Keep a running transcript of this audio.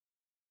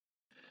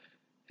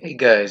Hey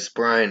guys,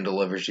 Brian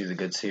delivers you the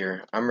goods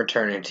here. I'm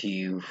returning to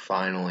you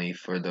finally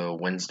for the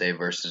Wednesday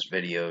versus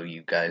video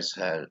you guys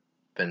had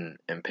been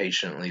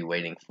impatiently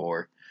waiting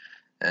for.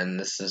 And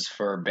this is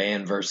for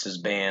band versus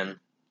band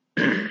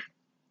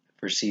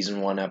for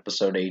season 1,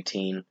 episode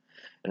 18.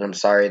 And I'm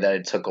sorry that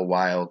it took a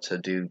while to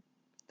do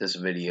this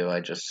video.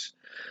 I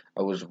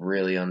was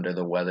really under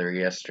the weather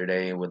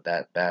yesterday with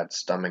that bad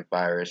stomach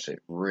virus.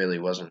 It really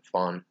wasn't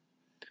fun.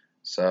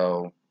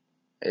 So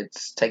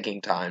it's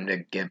taking time to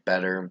get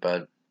better,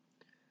 but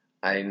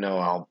I know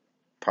I'll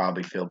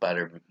probably feel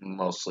better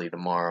mostly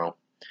tomorrow.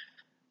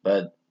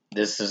 But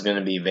this is going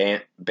to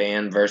be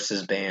band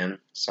versus band.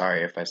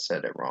 Sorry if I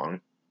said it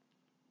wrong.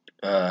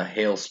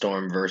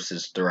 Halestorm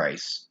versus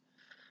Thrice.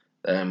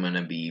 That I'm going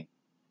to be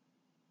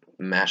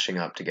mashing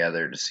up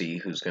together to see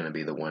who's going to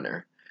be the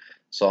winner.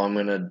 So I'm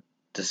going to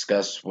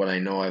discuss what I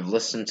know I've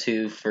listened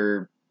to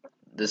for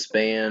this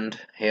band,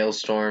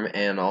 Halestorm,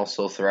 and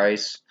also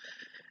Thrice,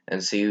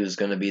 and see who's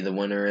going to be the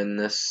winner in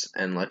this,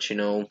 and let you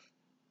know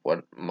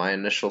what my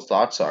initial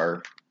thoughts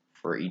are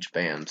for each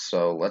band.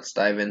 So let's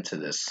dive into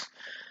this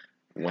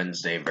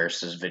Wednesday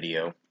versus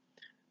video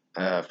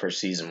for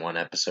season 1,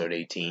 episode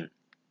 18.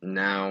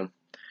 Now,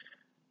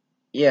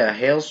 yeah,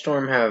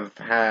 Halestorm have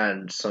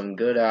had some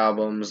good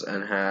albums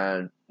and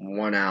had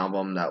one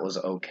album that was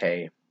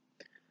okay.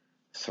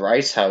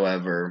 Thrice,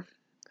 however,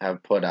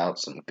 have put out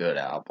some good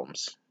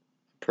albums.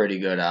 Pretty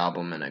good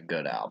album and a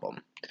good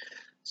album.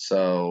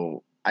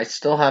 So I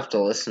still have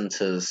to listen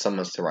to some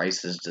of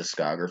Thrice's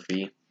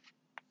discography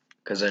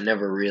because I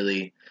never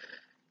really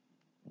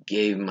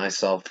gave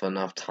myself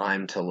enough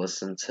time to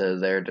listen to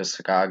their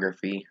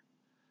discography,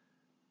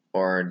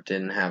 or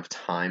didn't have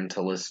time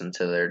to listen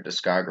to their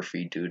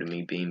discography due to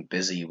me being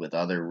busy with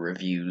other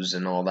reviews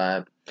and all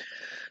that.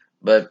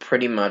 But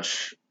pretty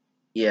much,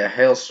 yeah,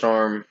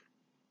 Hailstorm,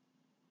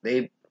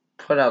 they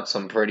put out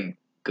some pretty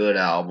good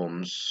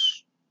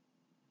albums.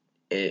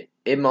 It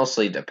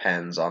mostly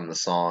depends on the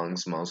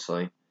songs,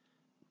 mostly,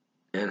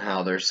 and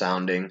how they're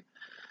sounding.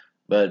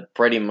 But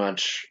pretty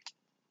much,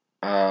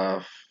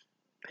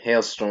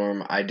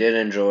 Hailstorm, I did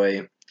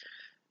enjoy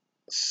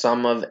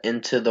some of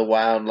Into the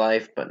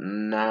Wildlife, but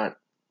not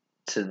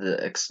to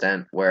the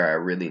extent where I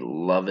really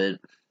love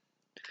it.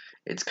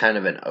 It's kind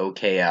of an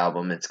okay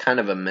album. It's kind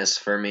of a miss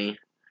for me,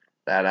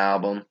 that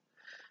album.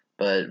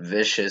 But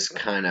Vicious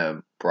kind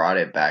of brought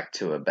it back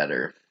to a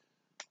better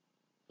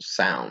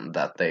sound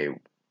that they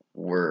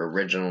were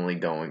originally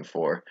going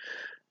for.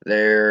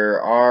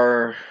 There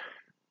are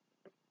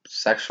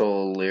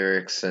sexual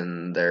lyrics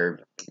in their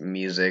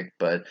music,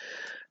 but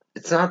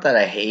it's not that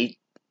I hate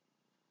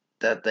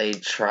that they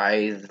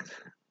try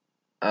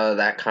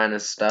that kind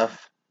of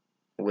stuff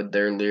with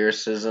their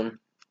lyricism,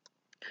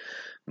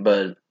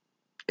 but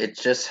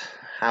it's just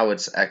how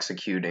it's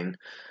executing.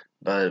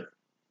 But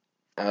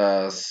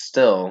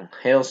still,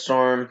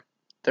 Hailstorm,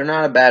 they're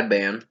not a bad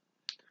band.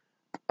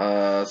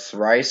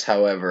 Thrice,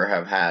 however,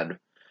 have had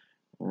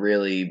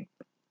really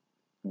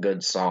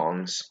good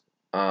songs.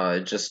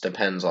 It just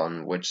depends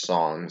on which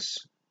songs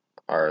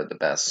are the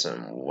best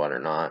and what are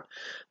not.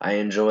 I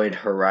enjoyed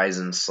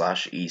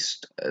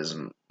Horizon/East as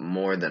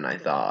more than I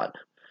thought.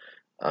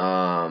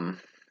 And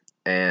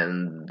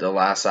the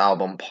last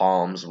album,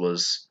 Palms,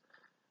 was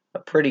a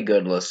pretty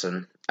good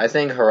listen. I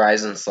think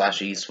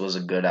Horizon/East was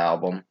a good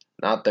album.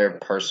 Not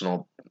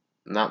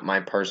my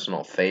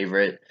personal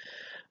favorite,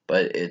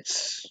 but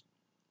it's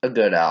a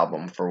good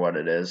album for what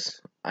it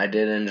is. I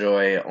did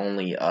enjoy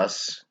Only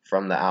Us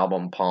from the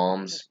album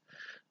Palms.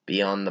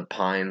 Beyond the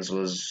Pines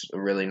was a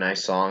really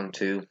nice song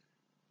too.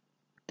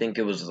 I think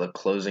it was the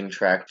closing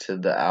track to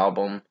the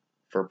album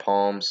for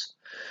Palms.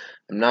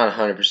 I'm not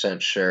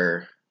 100%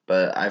 sure,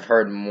 but I've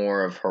heard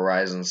more of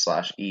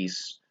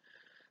Horizon/East.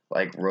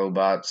 Like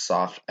Robot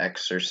Soft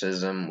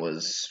Exorcism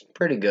was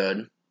pretty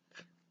good.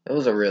 It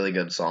was a really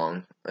good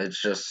song. It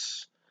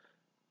just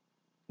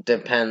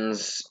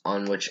depends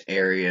on which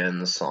area in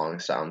the song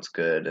sounds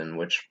good and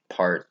which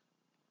part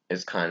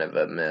is kind of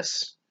a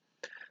miss.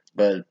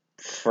 But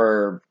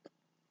for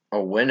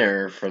a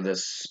winner for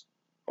this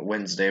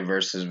Wednesday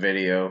versus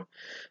video,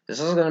 this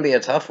is going to be a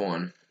tough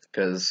one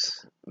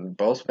because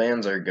both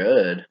bands are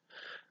good,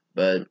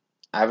 but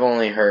I've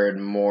only heard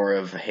more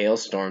of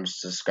Hailstorm's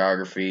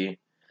discography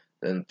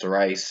than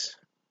Thrice,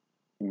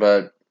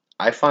 but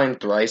I find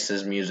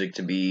Thrice's music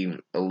to be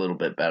a little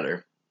bit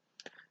better,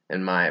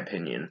 in my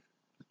opinion.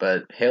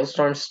 But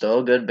Hailstorm's still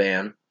a good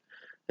band.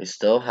 They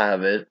still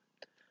have it.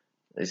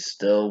 They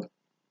still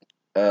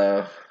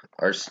uh,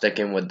 are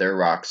sticking with their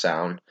rock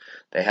sound.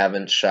 They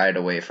haven't shied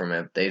away from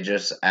it. They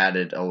just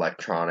added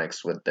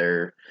electronics with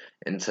their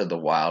Into the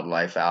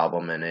Wildlife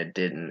album, and it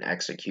didn't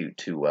execute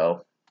too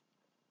well.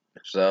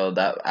 So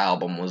that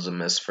album was a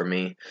miss for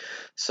me.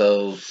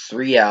 So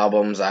 3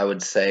 albums I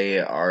would say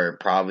are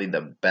probably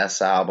the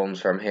best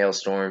albums from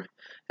Hailstorm,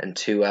 and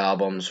 2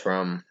 albums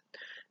from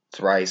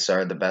Thrice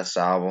are the best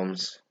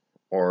albums,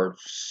 or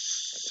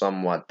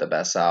somewhat the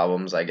best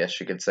albums, I guess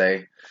you could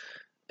say.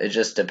 It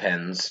just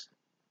depends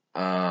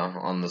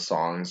on the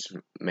songs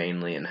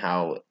mainly and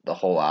how the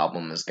whole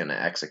album is going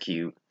to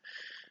execute.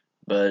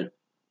 But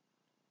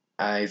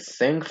I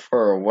think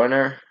for a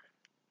winner,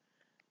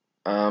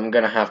 I'm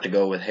gonna have to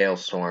go with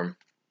Halestorm.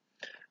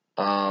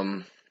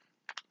 Um,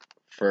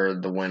 for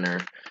the winner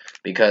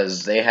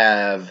because they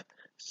have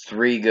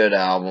 3 good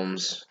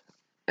albums,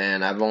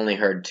 and I've only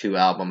heard 2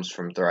 albums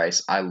from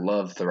Thrice. I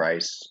love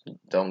Thrice.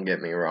 Don't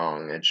get me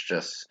wrong. It's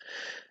just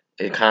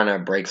it kind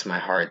of breaks my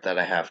heart that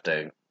I have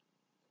to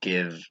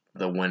give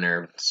the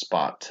winner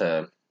spot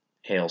to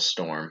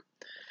Halestorm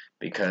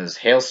because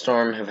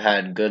Halestorm have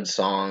had good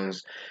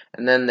songs,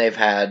 and then they've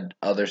had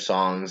other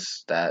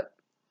songs that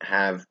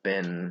have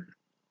been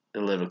a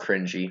little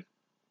cringy,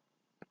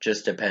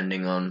 just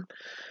depending on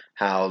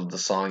how the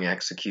song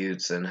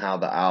executes and how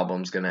the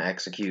album's going to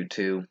execute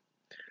too.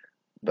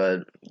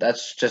 But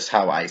that's just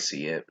how I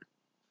see it.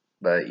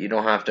 But you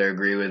don't have to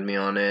agree with me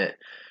on it.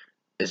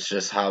 It's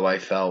just how I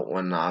felt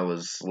when I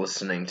was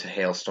listening to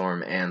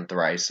Halestorm and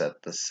Thrice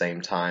at the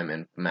same time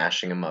and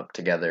mashing them up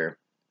together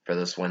for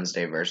this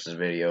Wednesday versus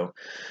video.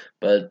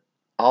 But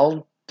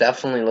I'll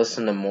definitely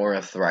listen to more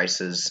of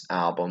Thrice's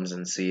albums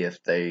and see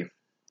if they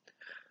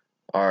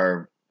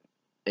are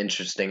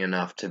interesting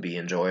enough to be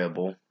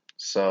enjoyable.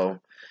 So,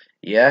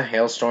 yeah,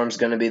 Hailstorm's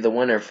going to be the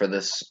winner for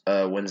this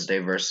Wednesday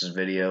versus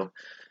video.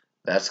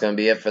 That's going to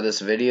be it for this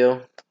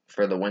video.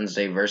 For the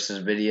Wednesday versus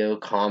video,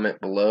 comment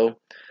below.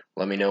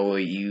 Let me know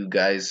what you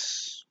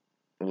guys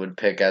would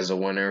pick as a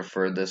winner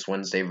for this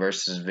Wednesday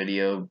versus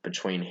video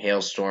between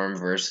Halestorm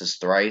versus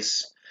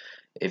Thrice,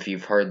 if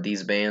you've heard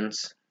these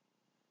bands.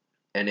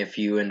 And if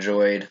you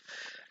enjoyed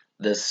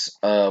this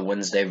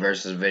Wednesday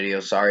versus video,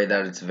 sorry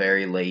that it's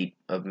very late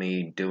of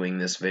me doing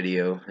this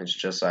video. It's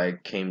just I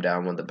came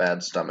down with a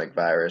bad stomach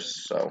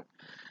virus, so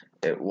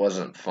it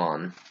wasn't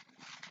fun.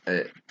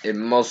 I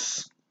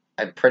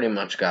pretty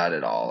much got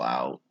it all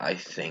out, I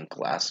think,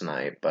 last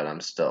night, but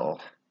I'm still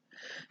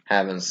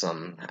having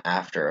some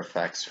after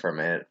effects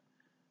from it,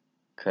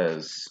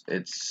 because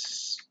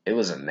it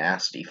was a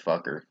nasty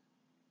fucker.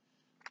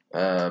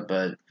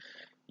 But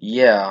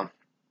yeah,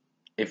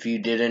 if you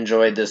did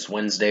enjoy this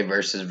Wednesday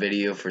versus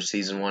video for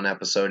Season 1,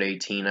 Episode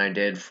 18 I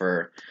did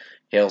for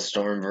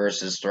Halestorm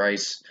versus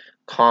Thrice,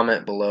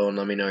 comment below and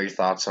let me know your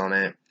thoughts on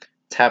it.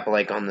 Tap a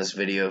like on this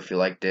video if you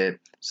liked it.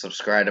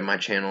 Subscribe to my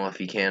channel if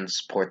you can.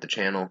 Support the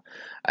channel.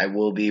 I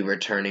will be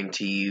returning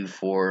to you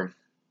for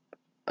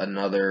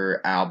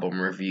another album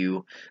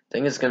review. I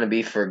think it's going to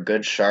be for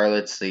Good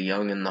Charlotte's The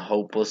Young and the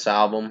Hopeless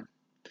album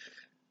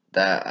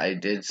that I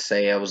did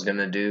say I was going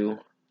to do,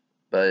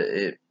 but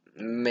it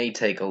may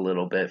take a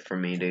little bit for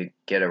me to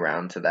get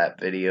around to that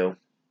video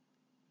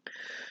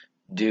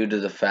due to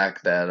the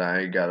fact that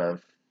I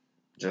gotta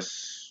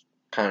just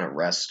kind of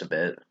rest a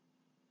bit,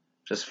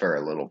 just for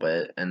a little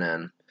bit, and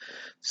then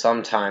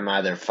sometime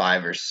either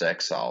 5 or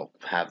 6 I'll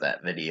have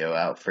that video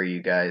out for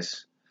you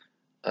guys,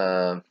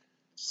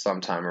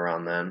 sometime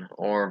around then,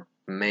 or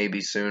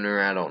maybe sooner,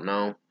 I don't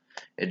know.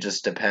 It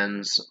just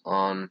depends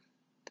on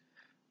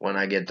when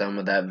I get done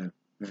with that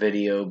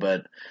video,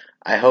 but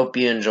I hope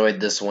you enjoyed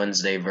this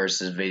Wednesday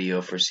versus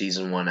video for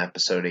Season 1,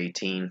 Episode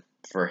 18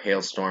 for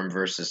Halestorm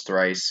versus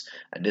Thrice.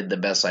 I did the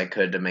best I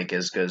could to make it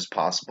as good as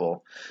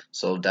possible,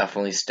 so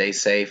definitely stay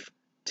safe,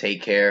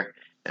 take care,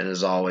 and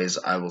as always,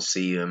 I will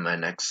see you in my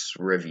next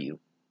review.